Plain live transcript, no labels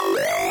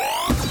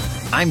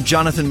I'm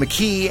Jonathan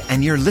McKee,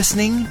 and you're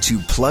listening to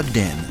Plugged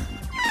In.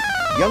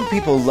 Young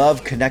people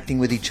love connecting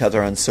with each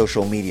other on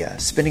social media,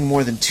 spending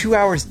more than 2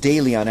 hours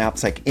daily on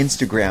apps like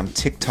Instagram,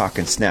 TikTok,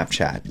 and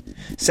Snapchat.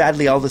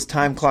 Sadly, all this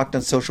time clocked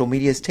on social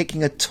media is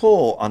taking a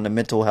toll on the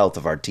mental health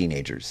of our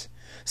teenagers.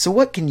 So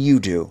what can you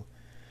do?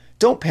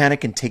 Don't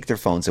panic and take their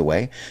phones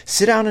away.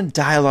 Sit down and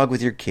dialogue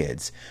with your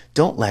kids.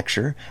 Don't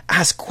lecture.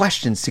 Ask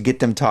questions to get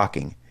them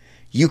talking.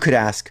 You could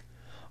ask,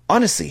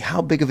 honestly,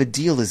 how big of a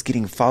deal is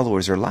getting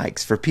followers or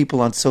likes for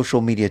people on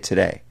social media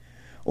today?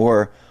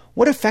 Or,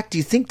 what effect do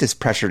you think this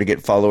pressure to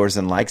get followers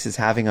and likes is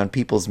having on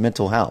people's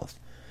mental health?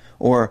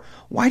 Or,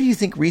 why do you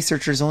think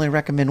researchers only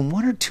recommend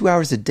 1 or 2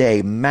 hours a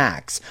day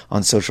max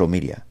on social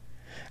media?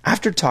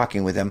 After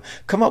talking with them,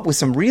 come up with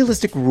some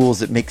realistic rules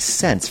that make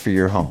sense for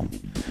your home.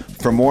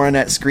 For more on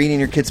that screen in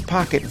your kid's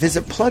pocket,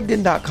 visit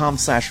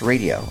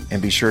pluggedin.com/radio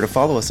and be sure to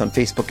follow us on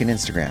Facebook and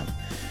Instagram.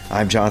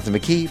 I'm Jonathan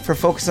McKee for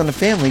Focus on the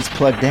Family's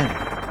Plugged In.